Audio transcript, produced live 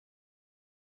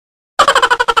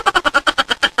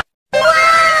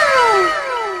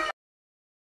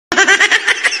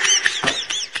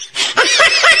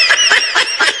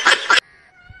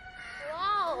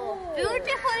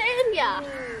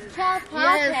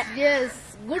Yes,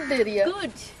 good area.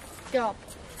 Good. Job.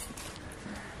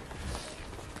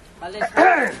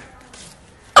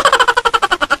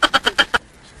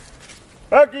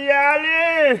 Okay,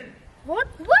 Ali. What?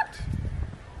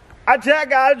 अच्छा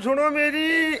गाल सुनो मेरी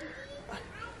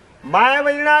मैं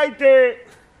बजना इतने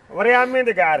वरियामे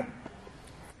दे घर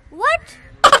What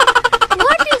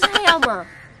is Hayama?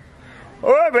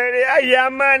 ओ बेरे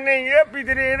यामा नहीं है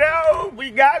पितरे रहो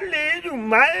बिगाड़ ले जो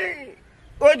मैं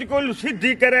ओज को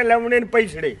सिद्धि करे लवने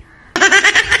पैसड़े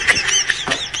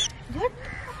What?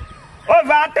 O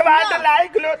watt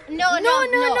like low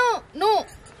No.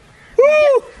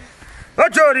 ओ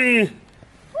चोरी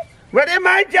बड़े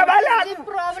मैं जवाला Any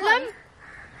problem?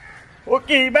 ओ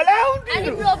की बलाऊं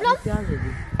Any problem?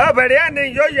 आ बढ़िया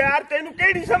नहीं जो यार तेनू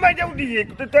केड़ी समझ आउंदी है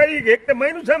तो तेरी एक तो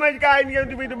मैनू समझ का आई नहीं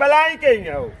आउंदी भी बलाई कहीं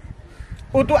आओ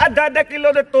ओ तू आधा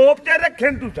किलो दे तोप च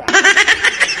रखें तू सा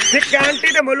ते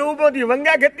आंटी ते मलूब होदी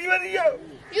वंगा गत्ती वदी हो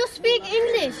You speak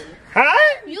English. हां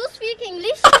You speak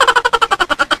English.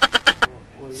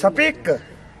 स्पीक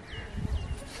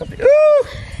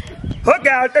हो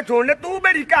गया तो छोड़ने तू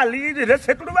बड़ी काली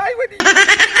रस्से तुड़वाई वदी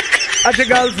अच्छा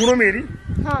गाल सुनो मेरी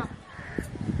हाँ.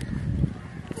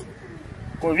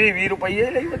 कोई 20 रुपये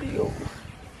ले वदी हो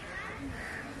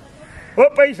ओ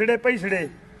पैसड़े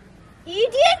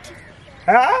Idiot.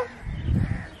 हाँ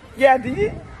क्या दी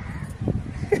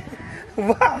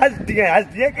वाह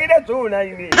हंसदियाँ केड़ा सोना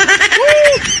ही नहीं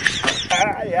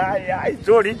आय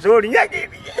जोड़ियाँ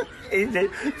केड़ी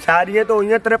सारियाँ तो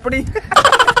हुई तरपड़ी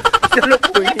चलो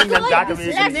कोई नहीं ना जाट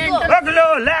अगलो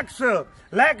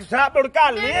लेक्स आप उड़का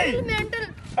ले Mental.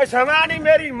 समानी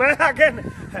मेरी मैं आके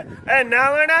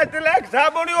नावना ते लेक्स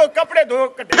आप उड़ी वो कपड़े धो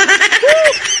कटे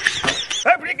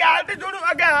अपनी गाल ते जोड़ू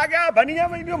आगे बनिया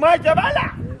में मैं जवाला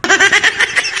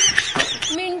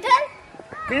Mental.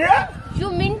 क्या You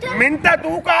mental. मिनता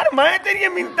तू कर मैं तेरी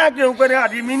मिनता क्यों करे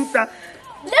आदि मिनता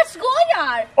Let's go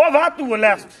यार. ओ वाह तू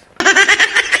बोला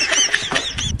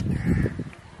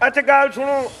अच्छा गाल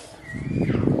सुनो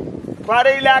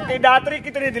तुम्हारे इलाके दातरी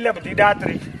कितनी दिले बची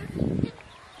दातरी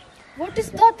What is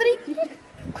Datri?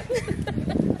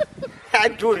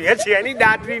 चोरी है नहीं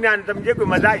दातरी ना समझे कोई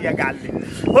मजा आया गाल ले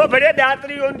वो बड़े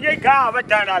दातरी होती है खा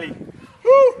बच्चा डाली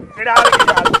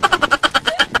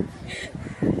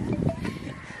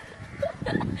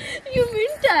You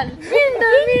mental.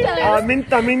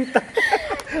 मिनता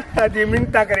अजी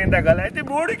मिनता करेंदा गला ते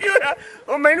बोड़ क्यों रहा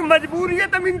ओ मैनू मजबूरी है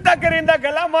तो मिनता करेंदा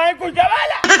गला मैं कोई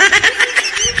जवाला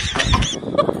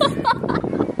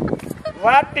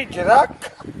वाटी रख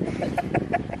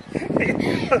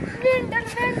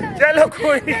चलो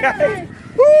कोई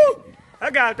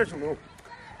गाल तो सुनो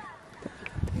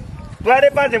तुम्हारे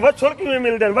पास वत्सल क्यों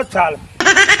मिलते हैं वत्सल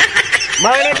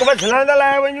मैंने एक वत्सला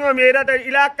लाया वही मेरा तो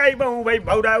इलाका ही बहु भाई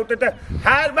भौरा उते तो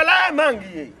हार बला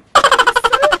मांगी है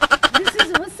This is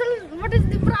hustle. What is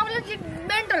the problem? It's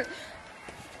mental.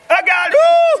 गालू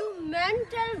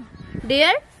Mental.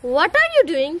 Dear, what are you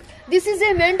doing? This is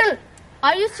a mental.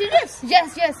 Are you serious?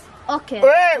 Yes. Okay.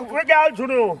 ओए गाल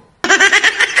सुनो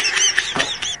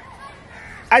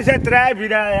ऐसे त्रै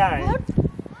बिरा है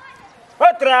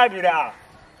ओ त्रै बिरा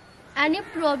Any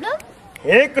problem?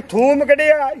 एक थूम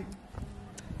कढ़िया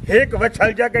एक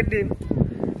वछल जा कढ़ी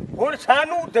हुण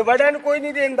सानू ते वड़न कोई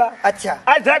नहीं देंदा अच्छा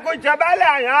ऐसा कोई चबाला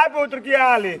यहां पे उतर के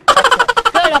आ ले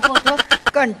केड़ा पुत्र?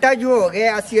 घंटा जो हो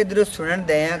गया ਅਸੀਂ ਇਧਰੋਂ ਸੁਣਨ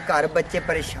ਦੇ ਆ ਘਰ ਬੱਚੇ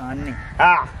ਪਰੇਸ਼ਾਨ ਨੇ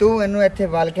हां ਤੂੰ ਇਹਨੂੰ ਇੱਥੇ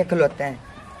ਵਾਲ ਕੇ ਖਲੋਤਾ ਹੈ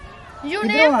You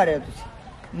ਕਿੱਧਰੋਂ name? ਆ ਰਹੇ ਹੋ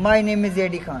ਤੁਸੀਂ ਮਾਈ ਨੇਮ ਇਜ਼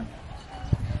ਏਡੀ ਖਾਨ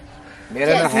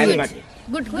मेरा नाम हेलमेट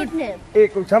Good name.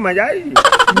 एक समझ आई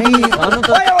ਨਹੀਂ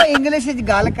ਓਏ ਉਹ ਇੰਗਲਿਸ਼ ਵਿੱਚ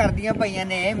ਗੱਲ ਕਰਦੀਆਂ ਪਈਆਂ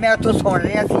ਨੇ ਮੈਂ ਉੱਥੋਂ ਸੁਣ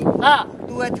ਰਿਹਾ ਸੀ हाँ.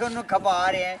 ਤੂੰ ਇੱਥੇ ਉਹਨੂੰ ਖਬਾ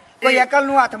ਰਿਹਾ ਹੈ ਕੋਈ ਅਕਲ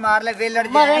ਨੂੰ ਹੱਥ ਮਾਰ ਲੈ ਵੇਲੜ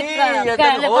मारे ਜਾ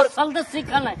कहले वसल दे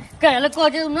सीखना है कहले को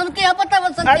जे उन्होंने क्या पता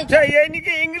वसल दे अच्छा ये नहीं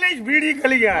कि इंग्लिश बीड़ी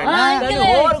खलिया है हाँ English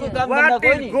what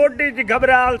is good is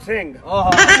Ghabral Singh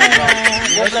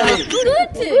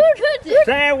good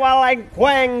से वाला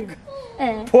क्वेंग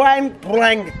क्वेंग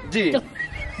Planck ji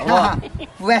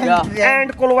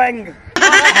and कुलवेंग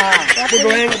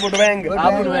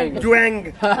बुडवेंग जुएंग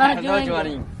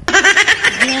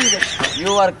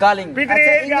You are calling. पितरे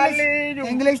गाली जो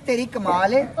ਇੰਗਲਿਸ਼ ਤੇਰੀ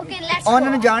ਕਮਾਲ ਹੈ Okay, let's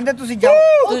ਉਹਨਾਂ ਨੂੰ ਜਾਣਦੇ ਤੁਸੀਂ ਜਾਓ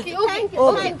Okay,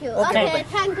 thank you. Okay,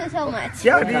 thank you so much.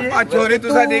 क्या दी आ छोरे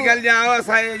तुसा निकल जाओ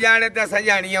असा जाने ते असा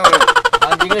जानिया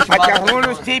अच्छा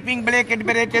हुन स्टीपिंग ब्रेकेट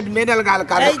मेरे गाल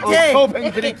कर ਇੱਥੇ। ओ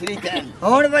 3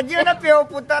 ਹੁਣ ਵੱਜੇ ਨਾ ਪਿਓ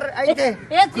ਪੁੱਤਰ ਇੱਥੇ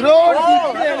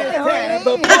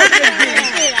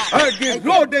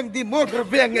road and the motor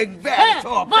banging back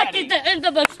so What is the end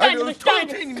of the stand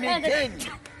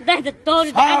That's the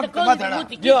story behind the Stop,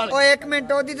 call. ਓਏ ਇੱਕ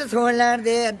ਮਿੰਟ ਉਹਦੀ ਤੇ ਸੁਣ ਲੈਣ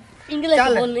ਦੇ इंग्लिश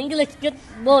चल। बोल इंग्लिश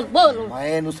बोल बोल मैं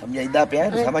ਇਹਨੂੰ ਸਮਝਾਈਦਾ ਪਿਆ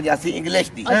ਇਹਨੂੰ ਸਮਝ ਆਸੀ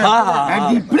ਇੰਗਲਿਸ਼ ਦੀ ਹਾਂ and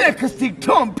the breakfast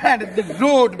tom pad the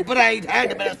road bright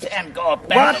head but sand go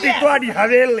ਬਾਤੀ ਤੁਹਾਡੀ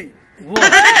ਹਵੇਲੀ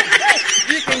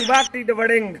ਸਪੀਕਿੰਗ ਬਾਤੀ ਦੇ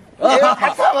ਵੜਿੰਗ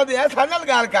ਅੱਛਾ ਵਧੀਆ ਸਾਨਲ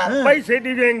ਗੱਲ ਕਰ ਪੈਸੇ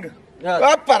ਦੀ ਵਿੰਗ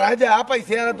ਆ ਭਰਾ ਜਾ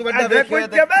ਪੈਸੇ ਵਾਲਾ ਤੂੰ ਵੱਡਾ ਅੱਛਾ ਕੋਈ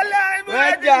ਵੇਖਿਆ ਜਬਲ ਆਈ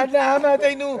ਮੈਂ ਜਾਣਾ ਮੈਂ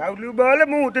ਤੈਨੂੰ ਕਾਲੂ ਬੋਲ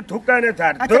ਮੂੰਹ ਤੇ ਥੁੱਕਾ ਨੇ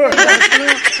ਛੱਡ ਅੱਛਾ ਦੋ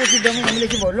ਤੁਸੀਂ ਦੋਵੇਂ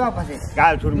ਇੰਗਲਿਸ਼ ਬੋਲੋ ਆਪਸ ਵਿੱਚ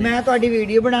ਗੱਲ ਸੁਣ ਮੈਂ ਤੁਹਾਡੀ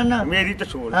ਵੀਡੀਓ ਬਣਾਉਣਾ ਮੇਰੀ ਤਾਂ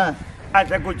ਸੁਣ ਹਾਂ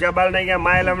ਅੱਛਾ ਕੋਈ ਜਬਲ ਨਹੀਂ ਹੈ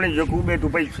ਮੈਂ ਲਵਣੇ ਯਕੂਬੇ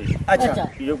ਤੂੰ ਪੈਸੇ ਅੱਛਾ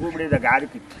ਯਕੂਬੇ ਦਾ ਗਾੜ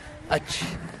ਕੀਤੀ ਅੱਛਾ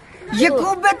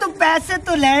ਯਕੂਬੇ ਤੂੰ ਪੈਸੇ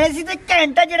ਤੋਂ ਲੈਣੇ ਸੀ ਤੇ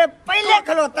ਘੰਟਾ ਜਿਹੜਾ ਪਹਿਲੇ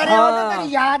ਖਲੋਤਾ ਰਿਹਾ ਉਹ ਤਾਂ ਤੈਨੂੰ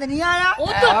ਯਾਦ ਨਹੀਂ ਆਇਆ ਉਹ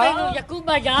ਤਾਂ ਤੈਨੂੰ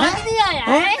ਯਕੂਬਾ ਯਾਦ ਨਹੀਂ ਆਇਆ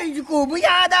ਹੁਣ ਹੈ ਤੇ ਯਕੂਬ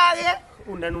ਯਾਦ ਆ ਗਿਆ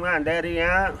ਉਹਨਾਂ ਨੂੰ ਆਂਦਾ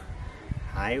ਰਿਹਾ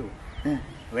ਆਇਓ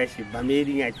ਵੈਸੇ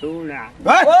ਬਮੇਰੀਆਂ ਚੋਣਾ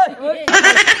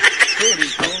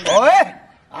ਓਏ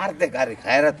ਆਰ ਦੇ ਘਰ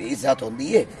ਖੈਰਤ ਇੱਜ਼ਤ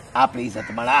ਹੁੰਦੀ ਏ ਆਪਣੀ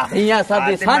ਇੱਜ਼ਤ ਬਣਾ ਧੀਆਂ ਸਭ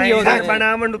ਦੀ ਸਾਂਝੀ ਹੋ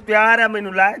ਬਣਾਉਣ ਨੂੰ ਤਿਆਰ ਆ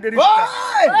ਮੈਨੂੰ ਲਾਇ ਤੇਰੀ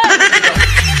ਓਏ